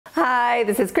Hi,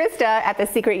 this is Krista at The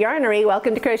Secret Yarnery.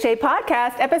 Welcome to Crochet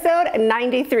Podcast, episode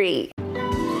 93.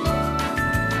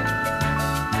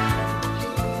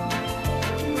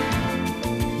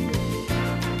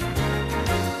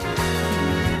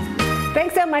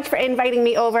 Thanks so much for inviting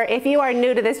me over. If you are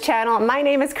new to this channel, my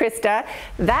name is Krista.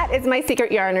 That is my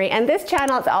Secret Yarnery, and this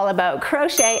channel is all about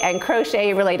crochet and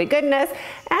crochet related goodness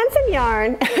and some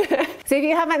yarn. So if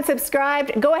you haven't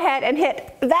subscribed, go ahead and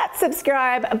hit that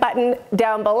subscribe button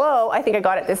down below. I think I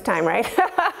got it this time, right?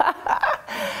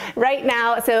 Right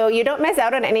now, so you don't miss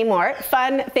out on any more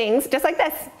fun things just like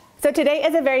this. So today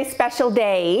is a very special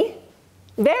day.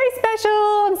 Very special,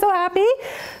 I'm so happy.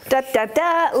 Da, da,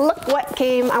 da. Look what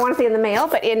came, I want to say in the mail,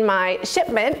 but in my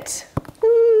shipment.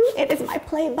 It is my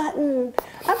play button.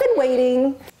 I've been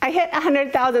waiting. I hit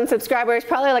 100,000 subscribers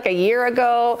probably like a year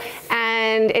ago,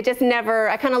 and it just never,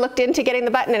 I kind of looked into getting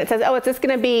the button and it says, oh, it's just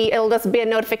going to be, it'll just be a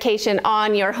notification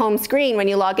on your home screen when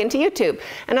you log into YouTube.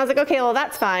 And I was like, okay, well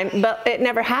that's fine, but it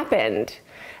never happened.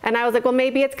 And I was like, well,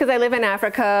 maybe it's because I live in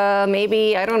Africa.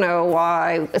 Maybe, I don't know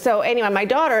why. So anyway, my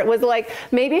daughter was like,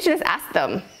 maybe you should just ask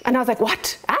them. And I was like,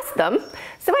 what? Ask them?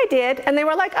 So I did. And they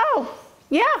were like, oh,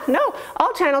 yeah, no.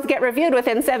 All channels get reviewed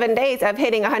within 7 days of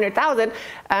hitting 100,000.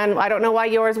 And I don't know why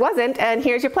yours wasn't. And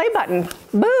here's your play button.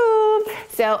 Boom.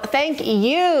 So thank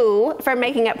you for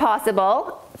making it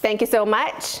possible. Thank you so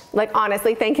much. Like,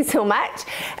 honestly, thank you so much.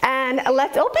 And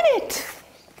let's open it.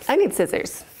 I need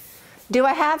scissors. Do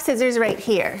I have scissors right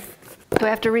here? Do I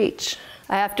have to reach?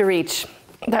 I have to reach.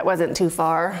 That wasn't too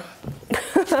far.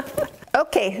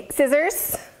 Okay,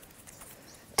 scissors,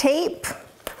 tape,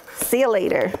 see you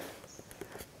later.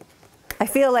 I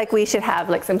feel like we should have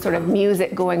like some sort of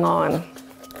music going on.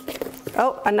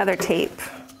 Oh, another tape.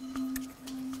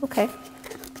 Okay.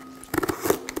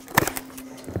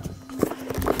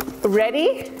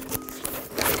 Ready?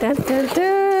 Dun, dun,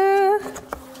 dun.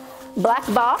 Black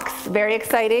box, very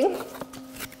exciting.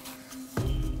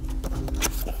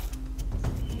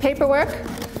 Paperwork,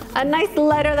 a nice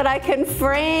letter that I can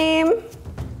frame.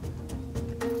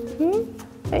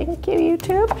 Thank you,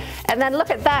 YouTube. And then look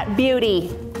at that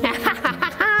beauty.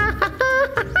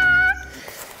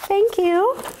 Thank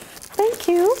you. Thank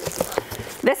you.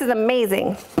 This is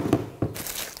amazing.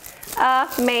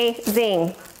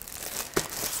 Amazing.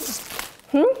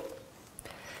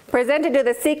 Presented to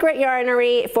the Secret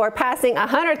Yarnery for passing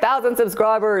 100,000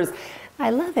 subscribers.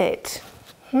 I love it.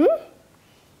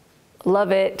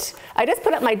 Love it. I just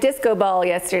put up my disco ball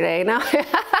yesterday. Now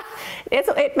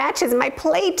it matches my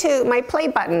play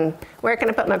button. Where can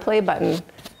I put my play button?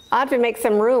 I'll have to make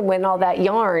some room with all that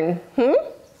yarn.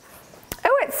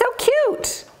 Oh, it's so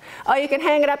cute. Oh, you can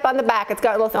hang it up on the back. It's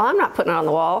got a little, oh, I'm not putting it on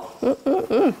the wall.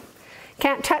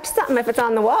 Can't touch something if it's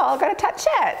on the wall. Gotta touch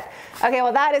it. Okay,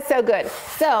 well that is so good.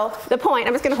 So the point,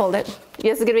 I'm just gonna hold it.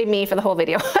 This is gonna be me for the whole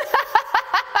video.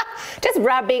 Just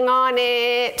rubbing on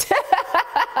it.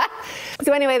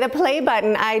 So anyway, the play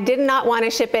button, I did not want to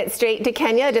ship it straight to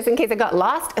Kenya just in case it got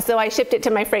lost, so I shipped it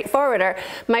to my freight forwarder.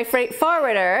 My freight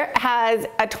forwarder has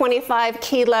a 25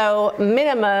 kilo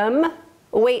minimum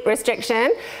weight restriction.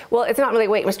 Well, it's not really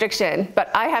weight restriction, but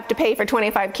I have to pay for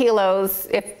 25 kilos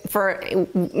for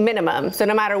minimum. So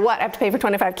no matter what, I have to pay for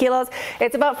 25 kilos.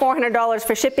 It's about $400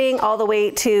 for shipping all the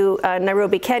way to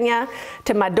Nairobi, Kenya,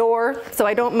 to my door. So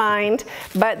I don't mind,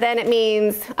 but then it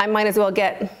means I might as well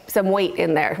get some weight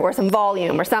in there or some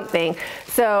volume or something.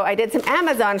 So I did some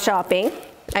Amazon shopping.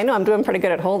 I know I'm doing pretty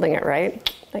good at holding it,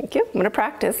 right? Thank you. I'm gonna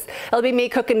practice. It'll be me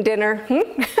cooking dinner.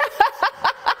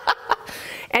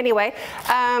 Anyway,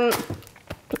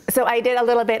 so I did a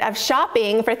little bit of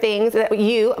shopping for things that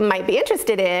you might be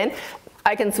interested in.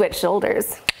 I can switch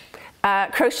shoulders.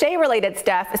 Crochet related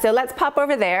stuff. So let's pop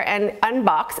over there and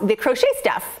unbox the crochet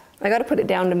stuff. I gotta put it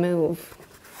down to move.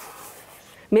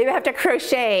 Maybe I have to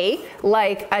crochet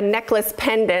like a necklace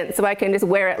pendant so I can just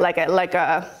wear it like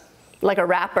a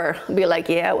wrapper. Be like,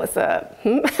 yeah, what's up?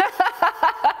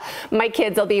 My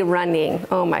kids will be running.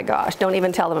 Oh my gosh, don't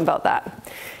even tell them about that.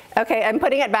 Okay, I'm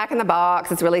putting it back in the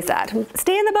box. It's really sad.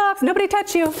 Stay in the box, nobody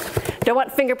touch you. Don't want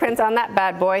fingerprints on that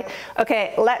bad boy.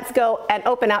 Okay, let's go and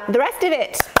open up the rest of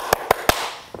it.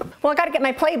 Well, I gotta get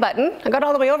my play button. I got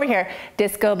all the way over here.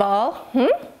 Disco ball,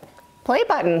 play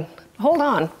button, hold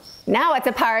on. Now it's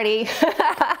a party.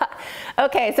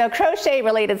 Okay, so crochet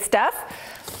related stuff.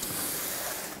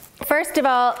 First of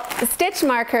all, stitch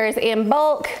markers in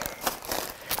bulk.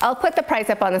 I'll put the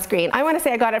price up on the screen. I want to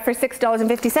say I got it for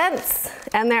 $6.50,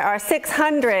 and there are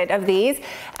 600 of these.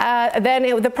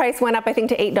 Then the price went up, I think,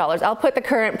 to $8. I'll put the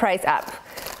current price up.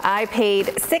 I paid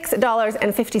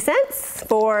 $6.50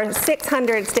 for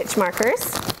 600 stitch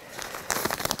markers.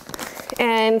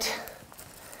 And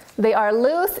They are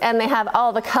loose and they have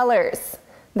all the colors.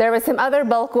 There were some other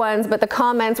bulk ones, but the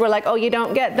comments were like, oh, you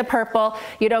don't get the purple,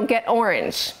 you don't get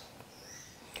orange.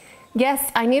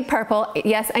 Yes, I need purple.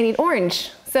 Yes, I need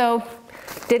orange. So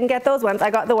didn't get those ones.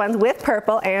 I got the ones with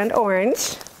purple and orange.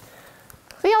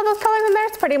 See all those colors in there?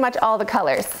 It's pretty much all the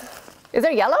colors. Is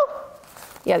there yellow?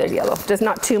 Yeah, there's yellow. Just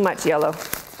not too much yellow.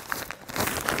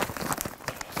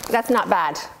 That's not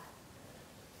bad.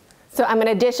 So I'm going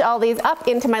to dish all these up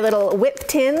into my little whip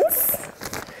tins.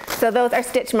 So those are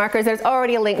stitch markers. There's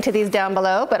already a link to these down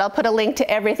below, but I'll put a link to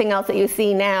everything else that you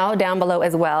see now down below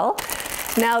as well.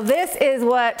 Now this is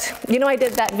what, you know, I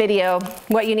did that video,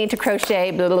 what you need to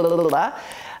crochet, blah, blah, blah, blah, blah.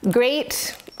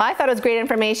 Great, I thought it was great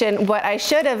information. What I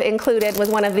should have included was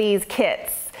one of these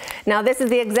kits. Now this is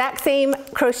the exact same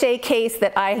crochet case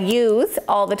that I use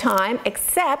all the time,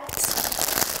 except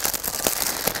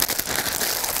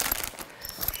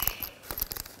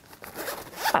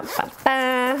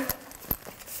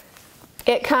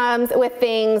it comes with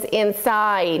things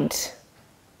inside.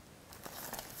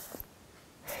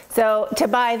 So to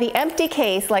buy the empty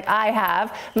case like I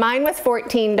have, mine was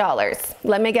 $14.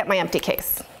 Let me get my empty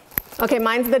case. Okay,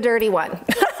 mine's the dirty one.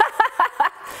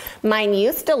 Mine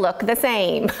used to look the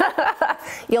same.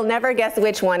 You'll never guess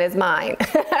which one is mine.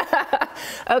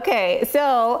 Okay,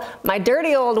 so my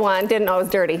dirty old one, didn't know it was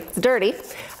dirty. It's dirty.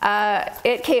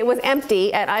 It was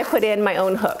empty and I put in my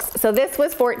own hooks. So this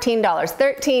was $14,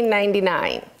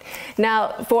 $13.99.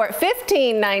 Now for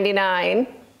 $15.99,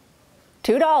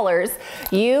 $2,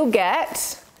 you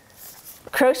get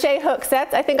crochet hook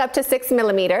sets, I think up to 6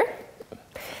 millimeter.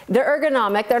 They're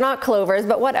ergonomic, they're not clovers,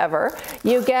 but whatever.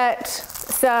 You get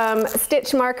some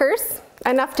stitch markers,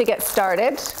 enough to get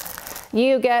started.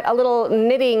 You get a little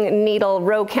knitting needle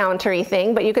row countery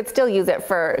thing, but you could still use it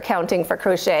for counting for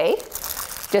crochet.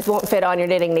 Just won't fit on your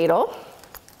knitting needle.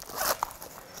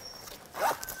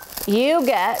 You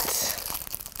get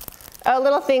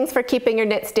little things for keeping your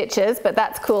knit stitches, but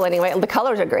that's cool anyway. The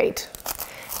colors are great.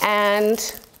 And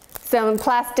some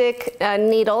plastic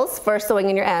needles for sewing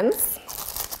in your ends.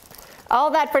 All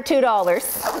that for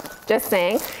 $2, just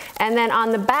saying. And then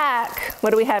on the back,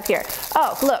 what do we have here?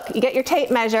 Oh, look, you get your tape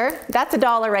measure. That's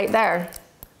 $1 right there.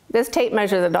 This tape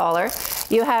measure is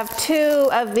 $1. You have 2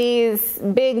 of these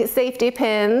big safety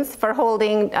pins for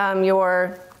holding can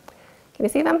you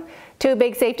see them? 2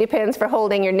 big safety pins for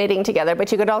holding your knitting together,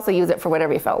 but you could also use it for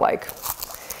whatever you felt like.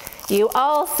 You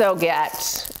also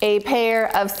get a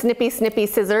pair of snippy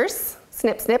scissors,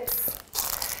 snips,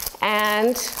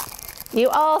 and you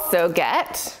also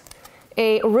get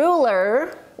a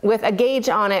ruler with a gauge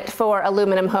on it for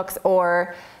aluminum hooks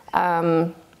or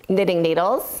knitting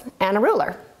needles, and a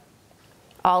ruler,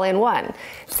 all in one.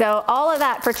 So all of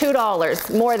that for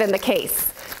 $2, more than the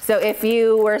case. So if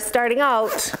you were starting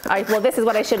out, well, this is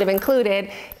what I should have included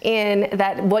in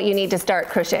that, what you need to start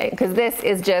crocheting, because this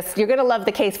is just, you're gonna love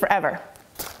the case forever.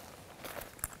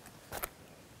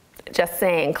 Just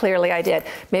saying, clearly I did.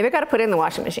 Maybe I gotta put it in the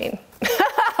washing machine.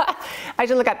 I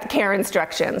should look up the care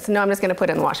instructions. No, I'm just gonna put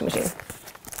it in the washing machine.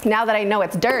 Now that I know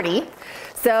it's dirty.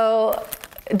 So,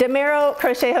 Demero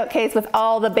crochet hook case with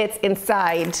all the bits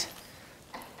inside.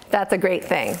 That's a great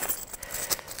thing.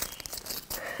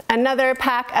 Another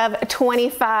pack of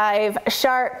 25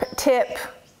 sharp tip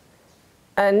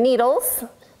needles.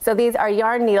 So these are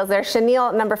yarn needles. They're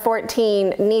chenille number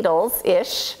 14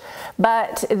 needles-ish,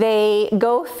 but they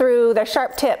go through their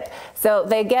sharp tip. So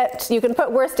they get, you can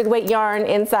put worsted weight yarn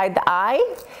inside the eye,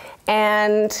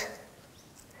 and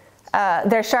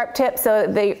they're sharp tip, so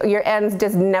your ends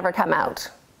just never come out,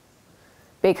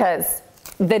 because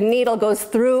the needle goes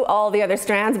through all the other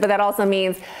strands, but that also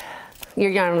means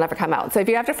your yarn will never come out. So if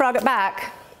you have to frog it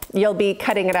back, you'll be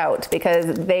cutting it out because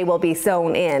they will be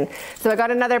sewn in. So I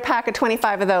got another pack of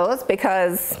 25 of those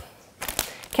because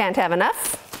can't have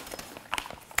enough.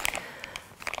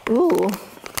 Ooh.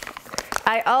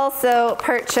 I also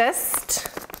purchased,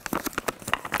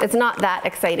 it's not that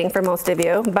exciting for most of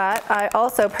you, but I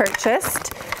also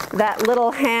purchased that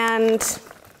little hand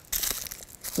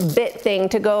bit thing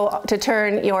to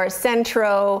turn your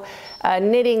Centro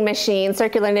knitting machine,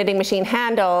 circular knitting machine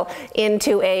handle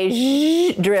into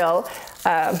a drill.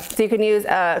 So you can use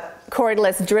a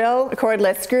cordless drill, a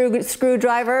cordless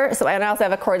screwdriver. So, and I also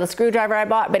have a cordless screwdriver I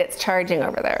bought, but it's charging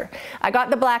over there. I got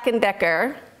the Black &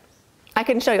 Decker. I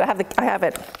can show you, I have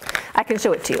it. I can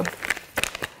show it to you.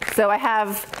 So I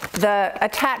have the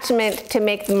attachment to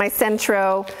make my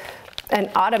Centro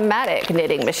an automatic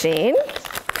knitting machine.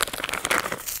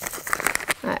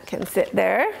 That can sit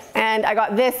there. And I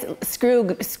got this screw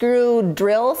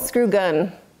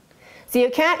gun. So you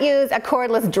can't use a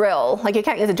cordless drill. Like you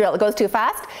can't use a drill, it goes too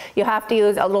fast. You have to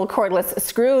use a little cordless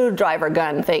screwdriver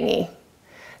gun thingy.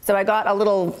 So I got a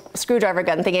little screwdriver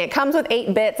gun thingy. It comes with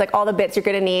 8 bits, like all the bits you're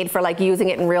gonna need for like using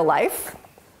it in real life.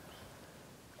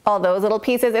 All those little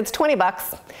pieces, it's 20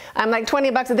 bucks. I'm like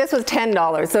 20 bucks, this was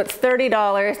 $10, so it's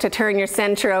 $30 to turn your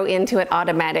Centro into an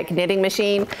automatic knitting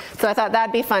machine. So I thought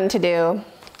that'd be fun to do,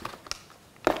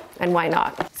 and why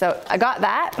not? So I got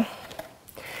that.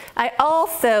 I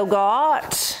also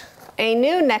got a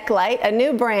new neck light, a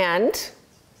new brand,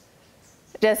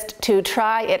 just to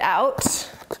try it out.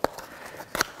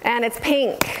 And it's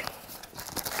pink.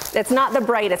 It's not the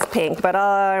brightest pink, but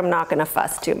I'm not gonna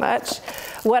fuss too much.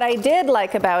 What I did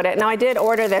like about it, now I did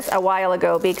order this a while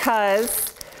ago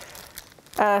because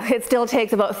it still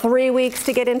takes about 3 weeks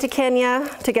to get into Kenya,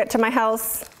 to get to my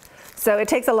house. So it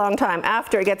takes a long time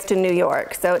after it gets to New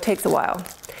York, so it takes a while.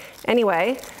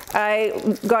 Anyway,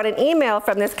 I got an email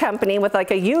from this company with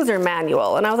like a user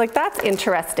manual, and I was like, that's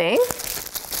interesting.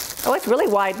 Oh, it's really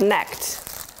wide-necked.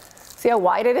 See how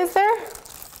wide it is there?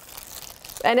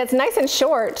 And it's nice and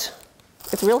short.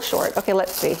 It's real short. Okay,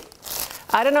 let's see.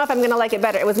 I don't know if I'm gonna like it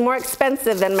better. It was more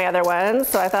expensive than my other ones,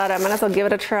 so I thought I might as well give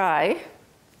it a try.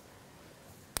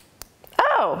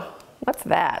 Oh, what's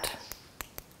that?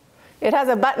 It has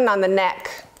a button on the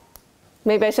neck.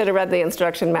 Maybe I should have read the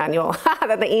instruction manual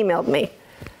that they emailed me.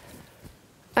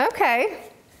 Okay,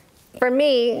 for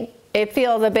me, it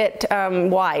feels a bit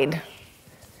wide.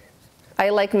 I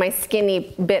like my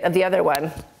skinny bit of the other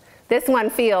one. This one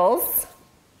feels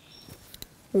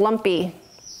lumpy,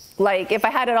 like if I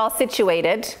had it all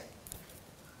situated.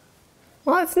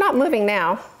 Well, it's not moving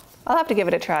now. I'll have to give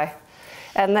it a try.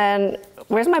 And then,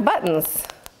 where's my buttons?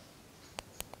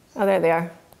 Oh, there they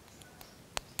are.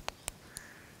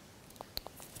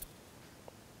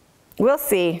 We'll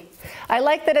see. I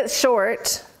like that it's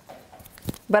short,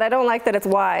 but I don't like that it's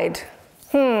wide.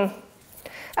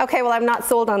 Okay, well, I'm not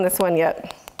sold on this one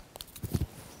yet.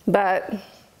 But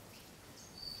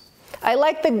I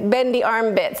like the bendy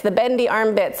arm bits. The bendy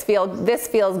arm bits this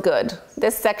feels good.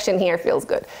 This section here feels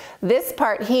good. This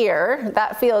part here,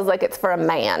 that feels like it's for a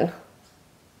man.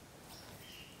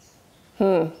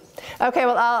 Okay,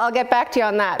 well, I'll get back to you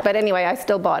on that. But anyway, I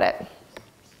still bought it.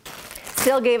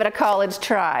 Still gave it a college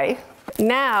try.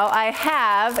 Now I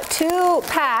have 2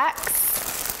 packs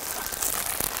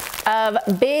of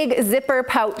big zipper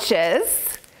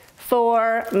pouches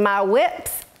for my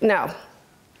whips. No,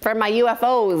 for my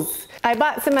UFOs. I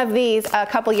bought some of these a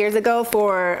couple years ago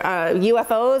for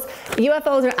UFOs.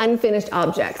 UFOs are unfinished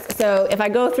objects. So if I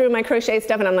go through my crochet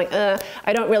stuff and I'm like,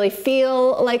 I don't really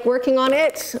feel like working on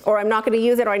it, or I'm not gonna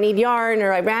use it, or I need yarn,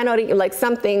 or I ran out of, like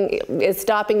something is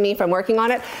stopping me from working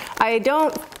on it, I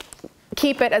don't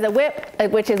keep it as a whip,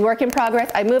 which is work in progress.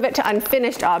 I move it to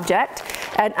unfinished object.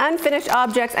 And unfinished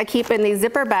objects I keep in these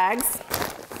zipper bags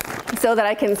so that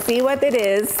I can see what it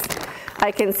is.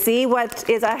 I can see what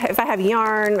is, if I have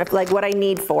yarn, like what I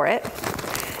need for it.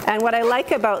 And what I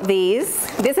like about these,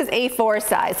 this is A4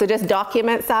 size, so just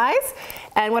document size.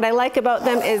 And what I like about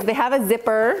them is they have a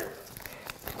zipper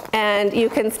and you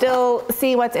can still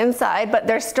see what's inside, but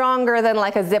they're stronger than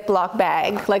like a Ziploc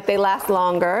bag, like they last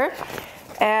longer.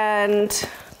 And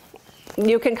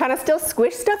you can kind of still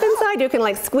squish stuff inside. You can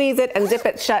like squeeze it and zip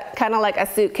it shut, kind of like a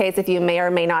suitcase if you may or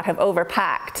may not have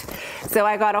overpacked. So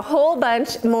I got a whole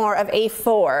bunch more of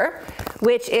A4,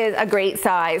 which is a great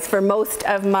size for most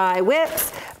of my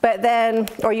whips, but then,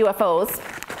 or UFOs.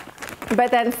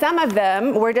 But then some of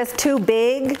them were just too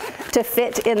big to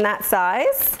fit in that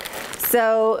size.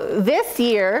 So this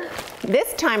year,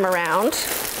 this time around,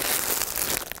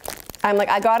 I'm like,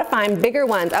 I gotta find bigger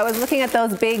ones. I was looking at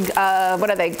those big, what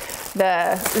are they?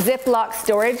 The Ziploc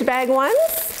storage bag ones.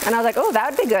 And I was like, oh, that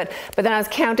would be good. But then I was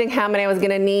counting how many I was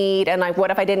gonna need and like,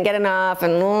 what if I didn't get enough?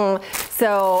 And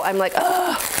so I'm like,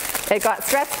 oh, it got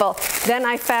stressful. Then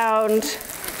I found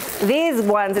these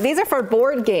ones. These are for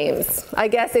board games. I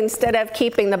guess instead of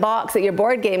keeping the box that your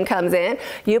board game comes in,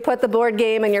 you put the board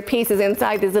game and your pieces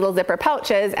inside these little zipper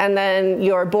pouches, and then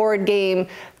your board game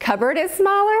cupboard is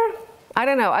smaller. I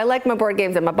don't know, I like my board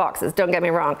games in my boxes, don't get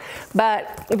me wrong.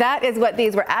 But that is what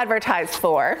these were advertised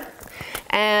for.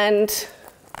 And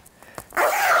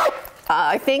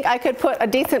I think I could put a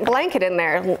decent blanket in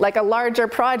there, like a larger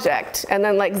project, and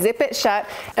then like zip it shut.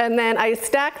 And then I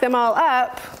stack them all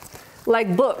up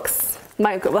like books,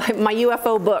 my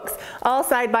UFO books, all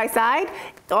side by side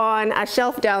on a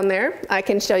shelf down there. I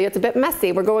can show you, it's a bit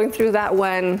messy. We're going through that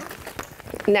one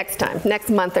next time, next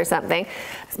month or something.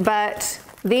 But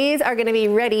these are gonna be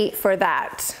ready for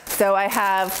that. So I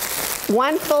have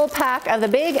 1 full pack of the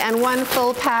big and 1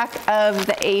 full pack of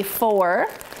the A4.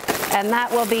 And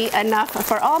that will be enough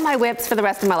for all my whips for the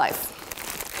rest of my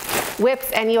life.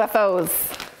 Whips and UFOs.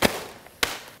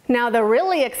 Now the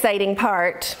really exciting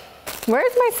part,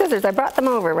 where's my scissors? I brought them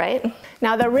over, right?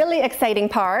 Now the really exciting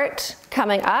part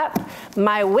coming up,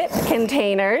 my whip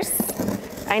containers.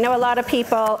 I know a lot of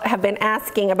people have been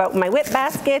asking about my whip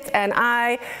baskets, and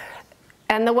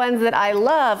the ones that I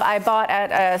love, I bought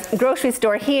at a grocery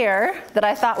store here that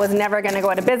I thought was never gonna go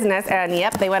out of business, and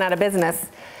yep, they went out of business.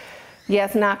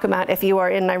 Yes, Nakumat, if you are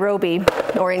in Nairobi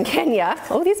or in Kenya.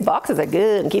 Oh, these boxes are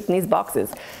good, I'm keeping these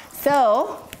boxes.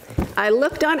 So, I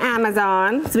looked on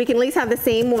Amazon, so we can at least have the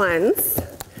same ones.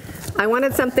 I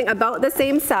wanted something about the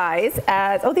same size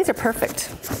as, oh, these are perfect,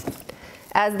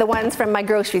 as the ones from my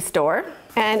grocery store.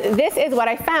 And this is what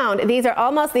I found. These are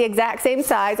almost the exact same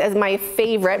size as my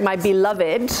favorite, my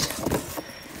beloved.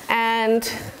 And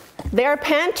they're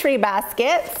pantry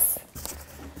baskets.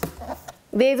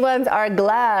 These ones are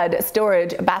Glad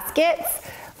storage baskets.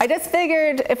 I just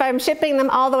figured if I'm shipping them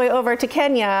all the way over to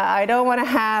Kenya, I don't want to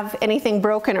have anything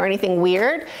broken or anything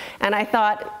weird. And I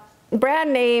thought,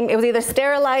 brand name, it was either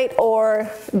Sterilite or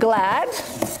Glad.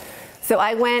 So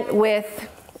I went with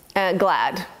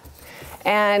Glad.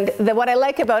 And what I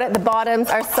like about it, the bottoms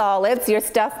are solid, so your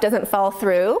stuff doesn't fall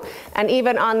through. And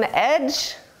even on the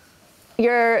edge,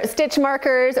 your stitch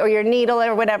markers or your needle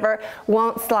or whatever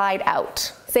won't slide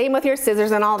out. Same with your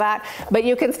scissors and all that, but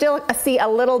you can still see a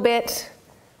little bit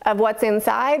of what's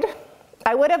inside.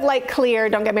 I would have liked clear,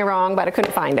 don't get me wrong, but I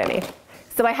couldn't find any.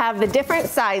 So I have the different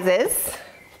sizes.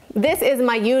 This is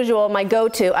my usual, my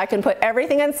go-to. I can put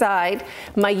everything inside.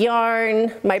 My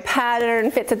yarn, my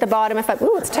pattern fits at the bottom.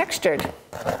 Ooh, it's textured.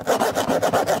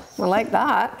 I like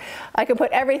that. I can put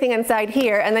everything inside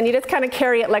here, and then you just kind of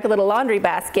carry it like a little laundry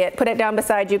basket, put it down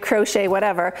beside you, crochet,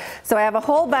 whatever. So I have a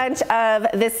whole bunch of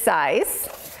this size,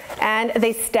 and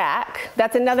they stack.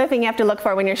 That's another thing you have to look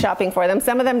for when you're shopping for them.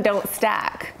 Some of them don't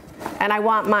stack, and I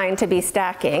want mine to be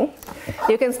stacking.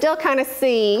 You can still kind of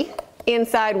see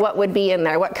inside what would be in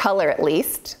there, what color at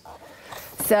least.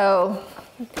 So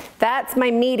that's my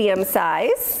medium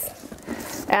size,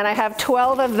 and I have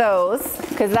 12 of those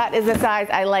because that is the size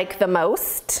I like the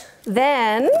most.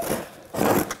 Then,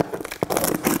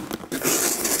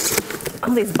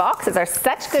 oh, these boxes are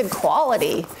such good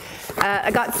quality. I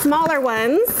got smaller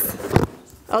ones.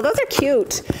 Oh, those are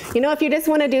cute. You know, if you just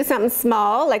want to do something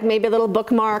small, like maybe a little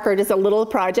bookmark or just a little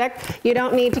project, you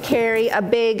don't need to carry a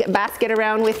big basket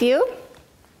around with you.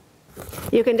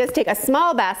 You can just take a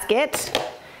small basket,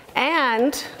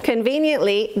 and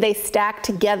conveniently, they stack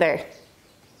together,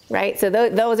 right? So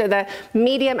those are the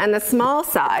medium and the small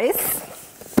size.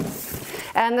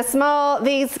 And the small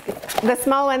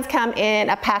ones come in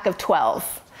a pack of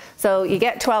 12. So you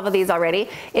get 12 of these already.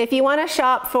 If you want to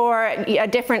shop for a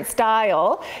different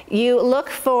style, you look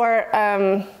for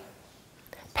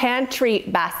pantry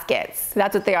baskets.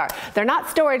 That's what they are. They're not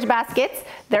storage baskets,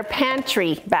 they're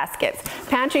pantry baskets.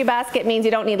 Pantry basket means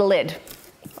you don't need a lid.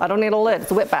 I don't need a lid,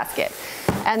 it's a whip basket.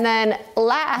 And then the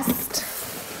last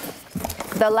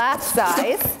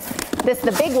size,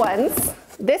 the big ones,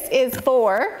 this is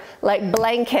for like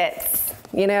blankets.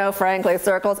 You know, frankly,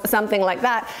 circles, something like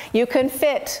that. You can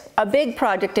fit a big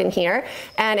project in here,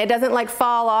 and it doesn't like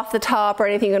fall off the top or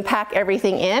anything. You can pack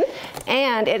everything in,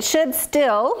 and it should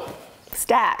still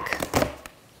stack.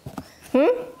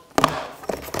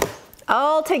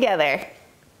 All together.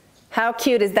 How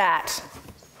cute is that?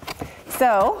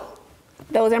 So,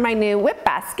 those are my new whip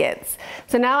baskets.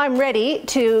 So now I'm ready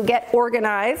to get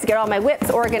organized, get all my whips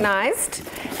organized,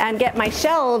 and get my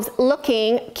shelves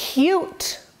looking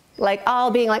cute. Like all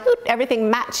being like, ooh,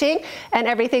 everything matching and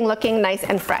everything looking nice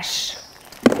and fresh.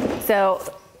 So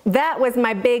that was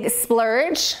my big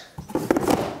splurge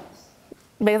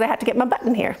because I had to get my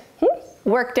button here.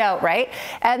 Worked out, right?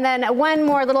 And then one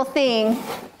more little thing,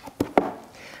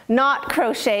 not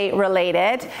crochet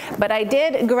related, but I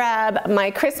did grab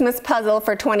my Christmas puzzle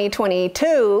for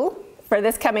 2022 for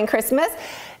this coming Christmas.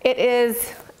 It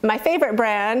is my favorite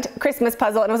brand, Christmas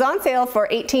puzzle, and it was on sale for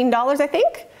 $18, I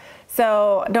think.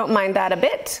 So don't mind that a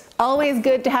bit. Always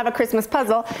good to have a Christmas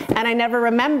puzzle, and I never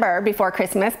remember before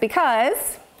Christmas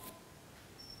because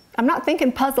I'm not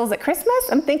thinking puzzles at Christmas.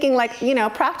 I'm thinking like, you know,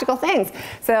 practical things.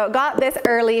 So got this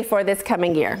early for this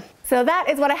coming year. So that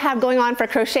is what I have going on for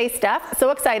crochet stuff. So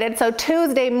excited. So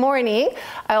Tuesday morning,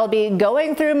 I'll be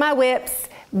going through my whips,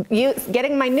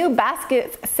 getting my new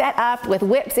baskets set up with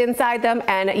whips inside them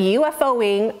and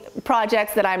UFOing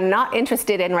projects that I'm not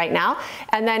interested in right now.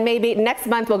 And then maybe next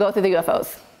month we'll go through the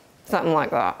UFOs. Something like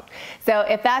that. So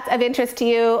if that's of interest to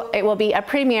you, it will be a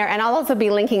premiere, and I'll also be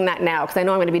linking that now because I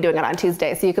know I'm going to be doing it on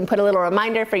Tuesday, so you can put a little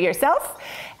reminder for yourself,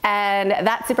 and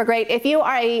that's super great. If you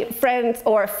are a friend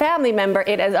or family member,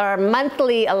 it is our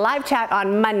monthly live chat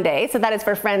on Monday, so that is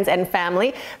for friends and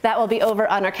family. That will be over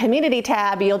on our community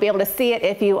tab. You'll be able to see it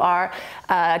if you are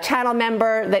a channel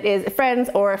member that is friends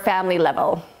or family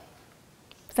level.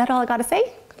 Is that all I got to say?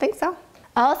 I think so.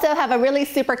 I also have a really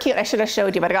super cute, I should have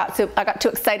showed you, but I got too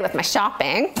excited with my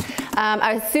shopping.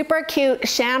 A super cute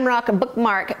shamrock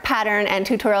bookmark pattern and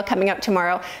tutorial coming out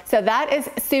tomorrow. So that is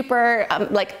super,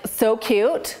 like, so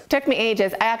cute. Took me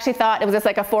ages. I actually thought it was just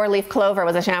like a 4-leaf clover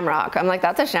was a shamrock. I'm like,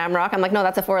 that's a shamrock. I'm like, no,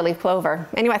 that's a 4-leaf clover.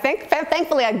 Anyway,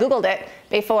 thankfully I Googled it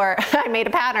before I made a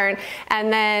pattern,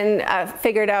 and then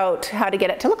figured out how to get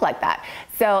it to look like that.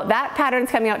 So that pattern's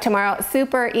coming out tomorrow,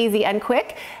 super easy and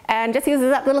quick, and just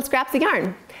uses up little scraps of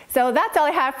yarn. So that's all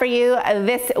I have for you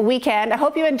this weekend. I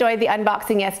hope you enjoyed the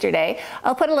unboxing yesterday.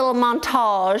 I'll put a little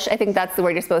montage, I think that's the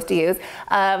word you're supposed to use,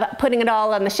 of putting it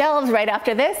all on the shelves right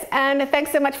after this. And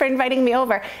thanks so much for inviting me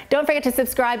over. Don't forget to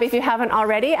subscribe if you haven't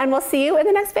already, and we'll see you in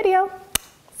the next video.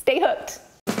 Stay hooked.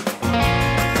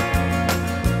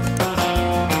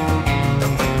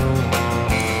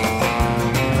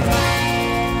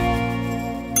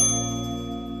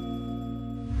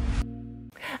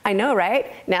 I know, right?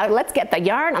 Now let's get the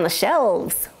yarn on the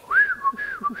shelves.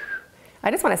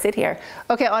 I just want to sit here.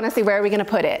 Okay, honestly, where are we going to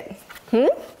put it?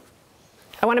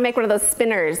 I want to make one of those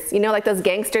spinners, you know, like those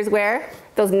gangsters wear?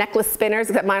 Those necklace spinners,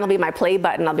 except mine will be my play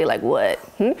button. I'll be like, what?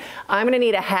 I'm going to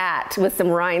need a hat with some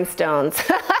rhinestones.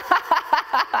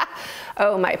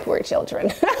 Oh, my poor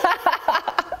children.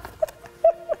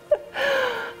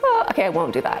 Okay, I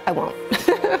won't do that. I won't.